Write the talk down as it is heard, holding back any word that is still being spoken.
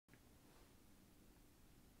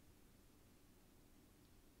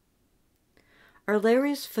Are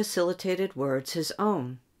Larry's facilitated words his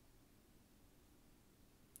own?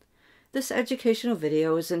 This educational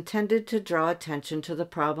video is intended to draw attention to the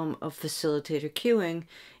problem of facilitator cueing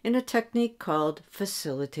in a technique called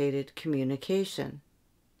facilitated communication.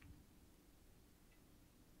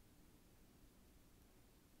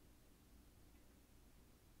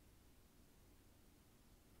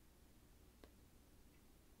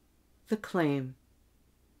 The claim.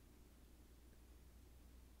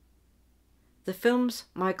 The films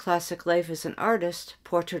My Classic Life as an Artist,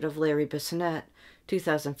 Portrait of Larry Bissonette,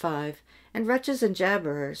 2005, and Wretches and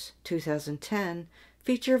Jabberers, 2010,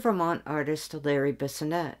 feature Vermont artist Larry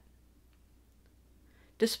Bissonette.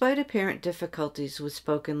 Despite apparent difficulties with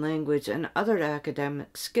spoken language and other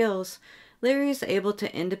academic skills, Larry is able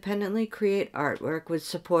to independently create artwork with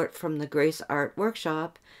support from the Grace Art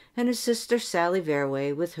Workshop and his sister Sally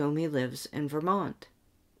Verway, with whom he lives in Vermont.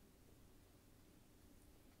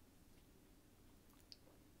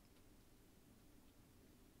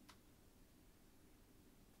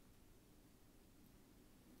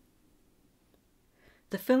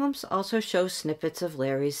 The films also show snippets of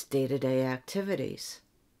Larry's day-to-day activities.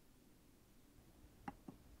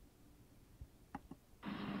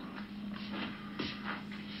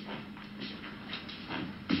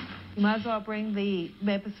 You might as well bring the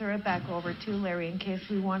maple syrup back over too, Larry, in case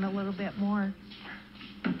we want a little bit more.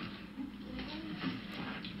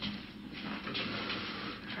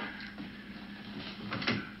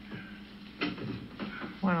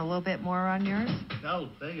 Want a little bit more on yours? No,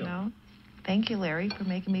 thank you. No? Thank you, Larry, for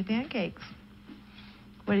making me pancakes.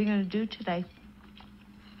 What are you going to do today?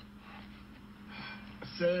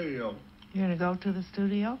 Cereal. You're going to go to the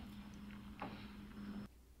studio?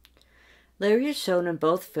 Larry is shown in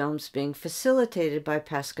both films being facilitated by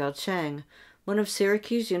Pascal Cheng, one of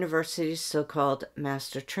Syracuse University's so-called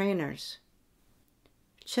master trainers.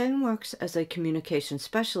 Cheng works as a communication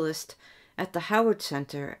specialist at the Howard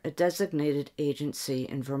Center, a designated agency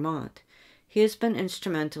in Vermont. He has been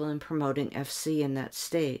instrumental in promoting FC in that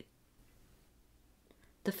state.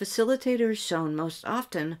 The facilitator is shown most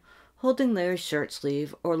often holding Larry's shirt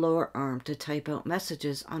sleeve or lower arm to type out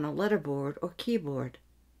messages on a letterboard or keyboard.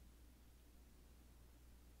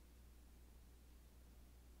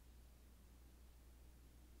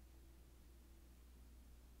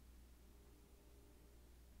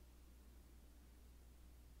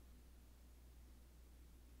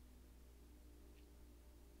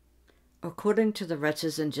 According to the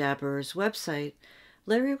Wretches and Jabberers website,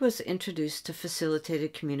 Larry was introduced to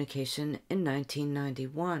facilitated communication in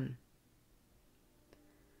 1991.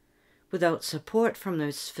 Without support from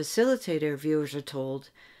this facilitator, viewers are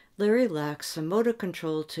told, Larry lacks the motor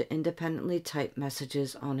control to independently type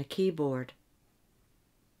messages on a keyboard.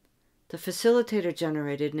 The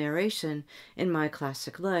facilitator-generated narration in My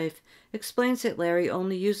Classic Life explains that Larry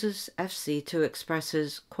only uses FC to express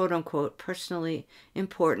his quote-unquote personally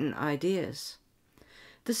important ideas.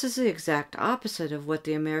 This is the exact opposite of what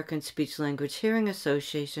the American Speech Language Hearing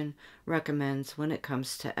Association recommends when it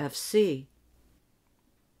comes to FC.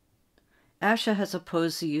 ASHA has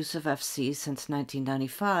opposed the use of FC since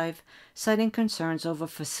 1995, citing concerns over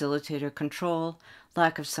facilitator control,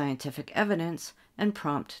 lack of scientific evidence, and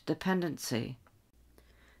prompt dependency.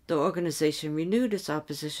 The organization renewed its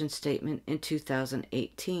opposition statement in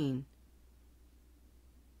 2018.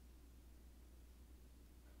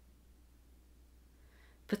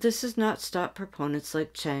 But this has not stopped proponents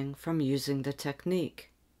like Cheng from using the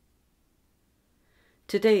technique.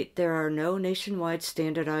 To date, there are no nationwide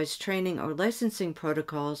standardized training or licensing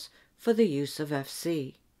protocols for the use of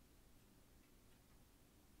FC.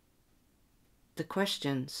 The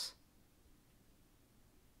questions.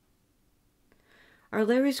 Are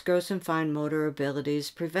Larry's gross and fine motor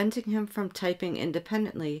abilities preventing him from typing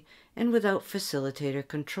independently and without facilitator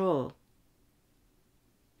control?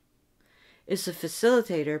 Is the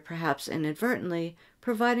facilitator, perhaps inadvertently,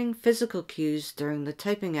 providing physical cues during the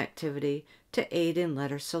typing activity to aid in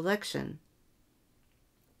letter selection?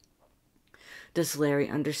 Does Larry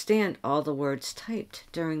understand all the words typed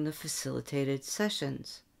during the facilitated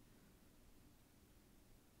sessions?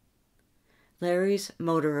 Larry's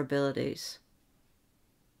motor abilities.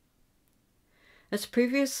 As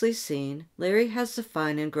previously seen, Larry has the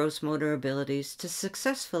fine and gross motor abilities to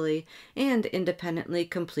successfully and independently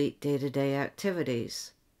complete day-to-day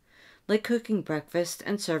activities, like cooking breakfast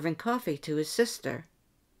and serving coffee to his sister.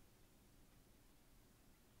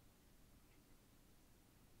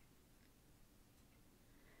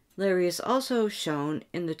 Larry is also shown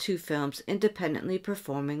in the two films independently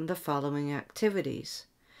performing the following activities: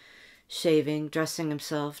 shaving, dressing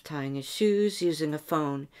himself, tying his shoes, using a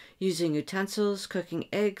phone, using utensils, cooking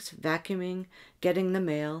eggs, vacuuming, getting the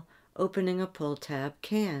mail, opening a pull-tab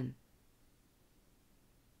can.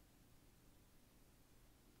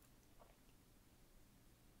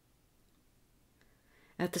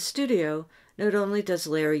 At the studio, not only does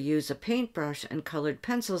Larry use a paintbrush and colored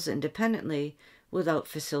pencils independently without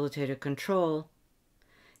facilitator control,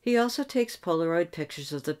 he also takes Polaroid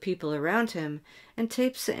pictures of the people around him and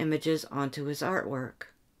tapes the images onto his artwork.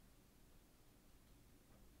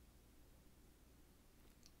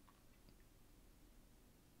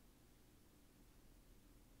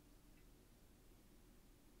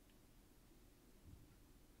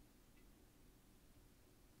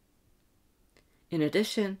 In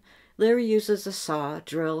addition, Larry uses a saw,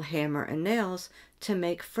 drill, hammer, and nails to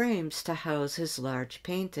make frames to house his large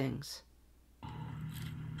paintings.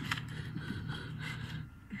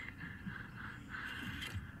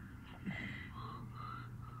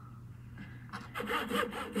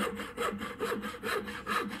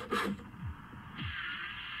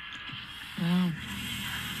 Wow.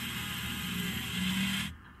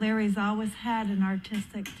 Larry's always had an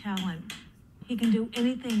artistic talent. He can do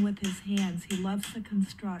anything with his hands. He loves to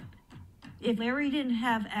construct. If Larry didn't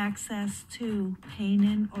have access to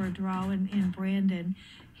painting or drawing in Brandon,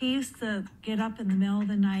 he used to get up in the middle of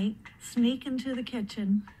the night, sneak into the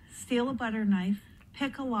kitchen, steal a butter knife,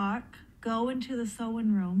 pick a lock, go into the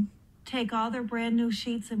sewing room, take all their brand new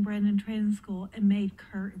sheets in Brandon Training School and made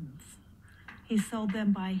curtains. He sewed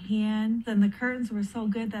them by hand. Then the curtains were so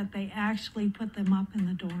good that they actually put them up in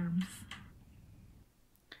the dorms.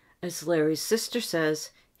 As Larry's sister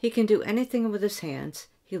says, he can do anything with his hands.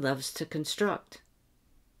 He loves to construct.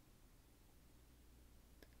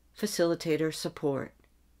 Facilitator support.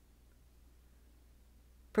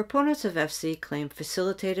 Proponents of FC claim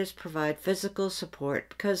facilitators provide physical support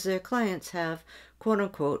because their clients have,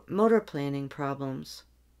 quote-unquote, motor planning problems.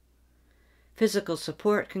 Physical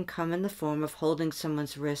support can come in the form of holding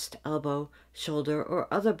someone's wrist, elbow, shoulder, or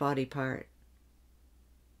other body part.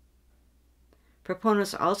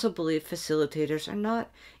 Proponents also believe facilitators are not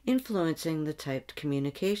influencing the typed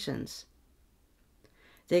communications.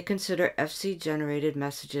 They consider FC-generated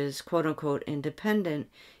messages, quote-unquote, independent,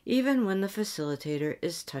 even when the facilitator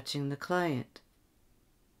is touching the client.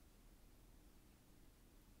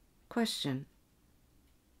 Question: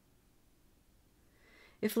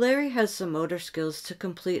 if Larry has the motor skills to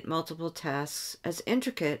complete multiple tasks as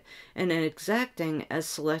intricate and exacting as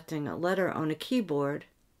selecting a letter on a keyboard,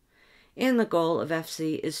 and the goal of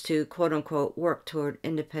FC is to, quote-unquote, work toward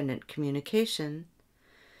independent communication,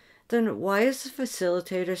 then why is the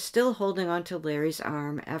facilitator still holding onto Larry's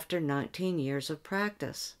arm after 19 years of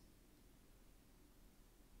practice?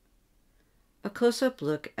 A close-up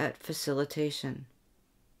look at facilitation.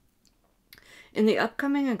 In the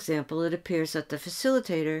upcoming example, it appears that the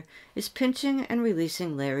facilitator is pinching and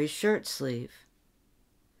releasing Larry's shirt sleeve,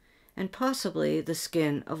 and possibly the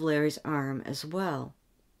skin of Larry's arm as well.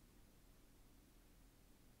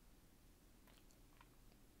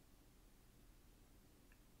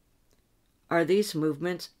 Are these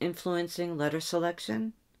movements influencing letter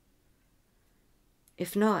selection?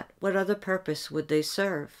 If not, what other purpose would they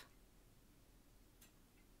serve?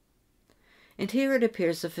 And here it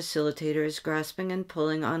appears the facilitator is grasping and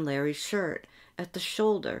pulling on Larry's shirt at the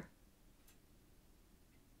shoulder.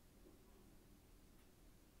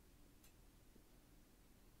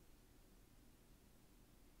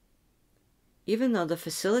 Even though the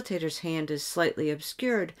facilitator's hand is slightly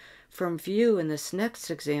obscured from view in this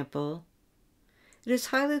next example, it is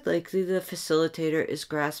highly likely the facilitator is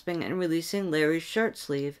grasping and releasing Larry's shirt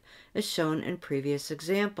sleeve as shown in previous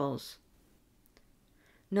examples.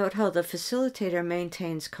 Note how the facilitator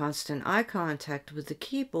maintains constant eye contact with the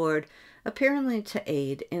keyboard, apparently to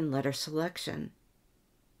aid in letter selection.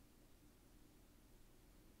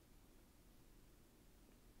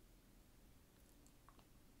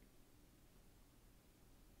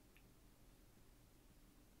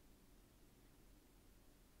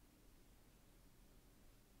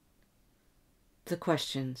 The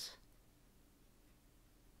questions.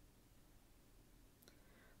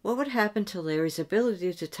 What would happen to Larry's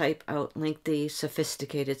ability to type out lengthy,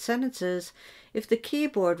 sophisticated sentences if the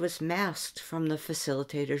keyboard was masked from the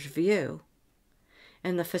facilitator's view,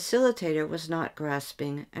 and the facilitator was not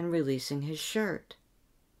grasping and releasing his shirt?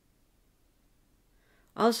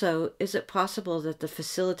 Also, is it possible that the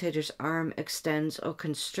facilitator's arm extends or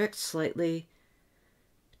constricts slightly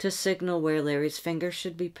to signal where Larry's finger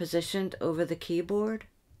should be positioned over the keyboard?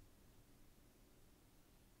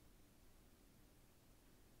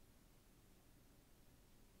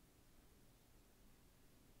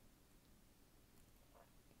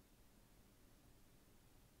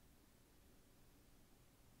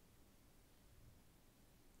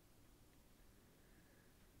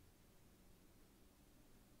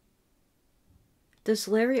 Does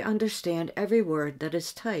Larry understand every word that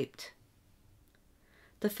is typed?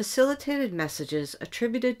 The facilitated messages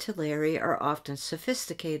attributed to Larry are often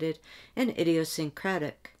sophisticated and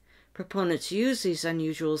idiosyncratic. Proponents use these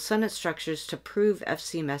unusual sentence structures to prove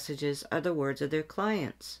FC messages are the words of their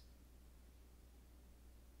clients.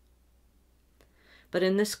 But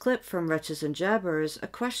in this clip from Wretches and Jabberers, a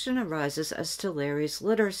question arises as to Larry's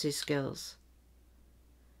literacy skills.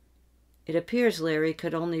 It appears Larry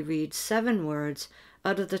could only read 7 words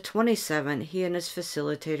out of the 27 he and his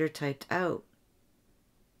facilitator typed out.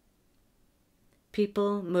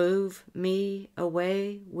 People, move, me,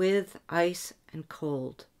 away, with, ice, and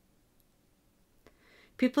cold.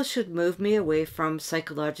 People should move me away from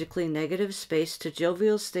psychologically negative space to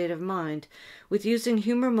jovial state of mind with using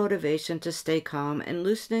humor motivation to stay calm and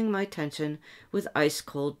loosening my tension with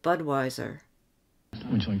ice-cold Budweiser.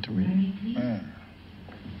 Would you like to read?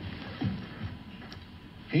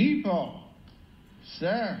 People,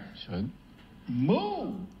 sir, Should.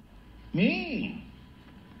 move me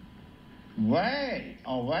way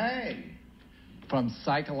away. From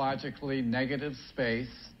psychologically negative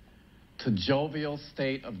space to jovial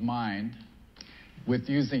state of mind with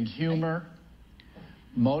using humor,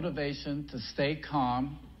 motivation to stay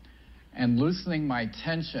calm, and loosening my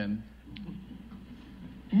tension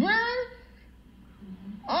With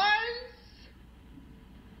ice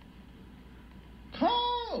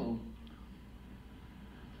cold.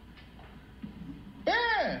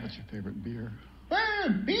 Beer. What's your favorite beer?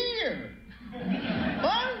 Beer.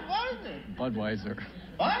 What was it? Budweiser.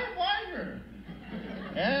 Budweiser.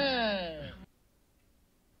 Yeah.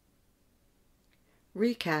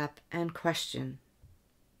 Recap and question.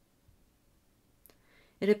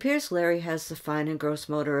 It appears Larry has the fine and gross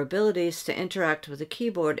motor abilities to interact with a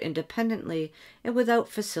keyboard independently and without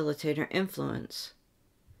facilitator influence.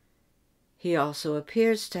 He also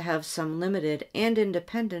appears to have some limited and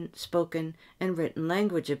independent spoken and written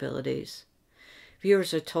language abilities.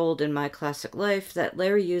 Viewers are told in My Classic Life that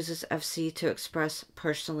Larry uses FC to express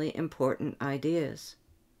personally important ideas.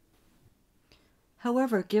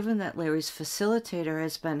 However, given that Larry's facilitator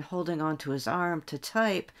has been holding onto his arm to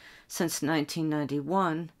type since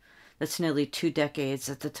 1991, that's nearly 2 decades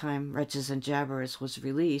at the time Wretches and Jabberers was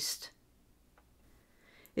released,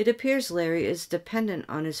 it appears Larry is dependent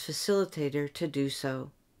on his facilitator to do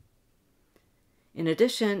so. In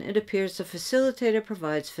addition, it appears the facilitator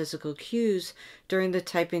provides physical cues during the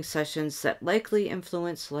typing sessions that likely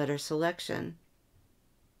influence letter selection.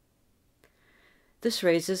 This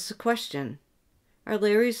raises the question, are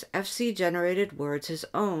Larry's FC-generated words his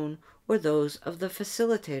own or those of the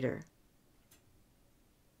facilitator?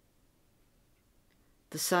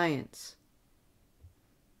 The science.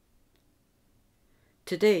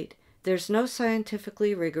 To date, there's no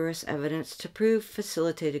scientifically rigorous evidence to prove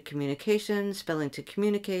facilitated communication, spelling to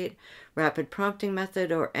communicate, rapid prompting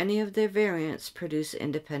method, or any of their variants produce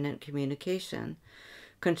independent communication.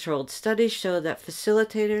 Controlled studies show that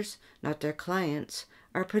facilitators, not their clients,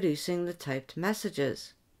 are producing the typed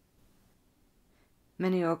messages.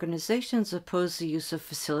 Many organizations oppose the use of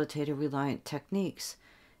facilitator-reliant techniques.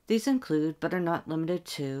 These include, but are not limited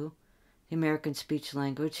to, the American Speech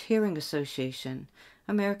Language Hearing Association,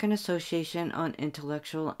 American Association on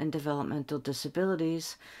Intellectual and Developmental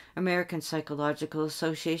Disabilities, American Psychological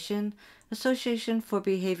Association, Association for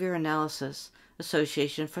Behavior Analysis,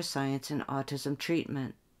 Association for Science and Autism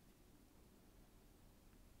Treatment.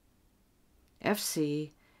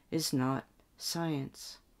 FC is not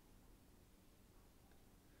science.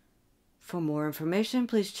 For more information,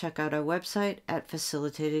 please check out our website at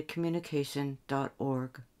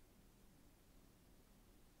facilitatedcommunication.org.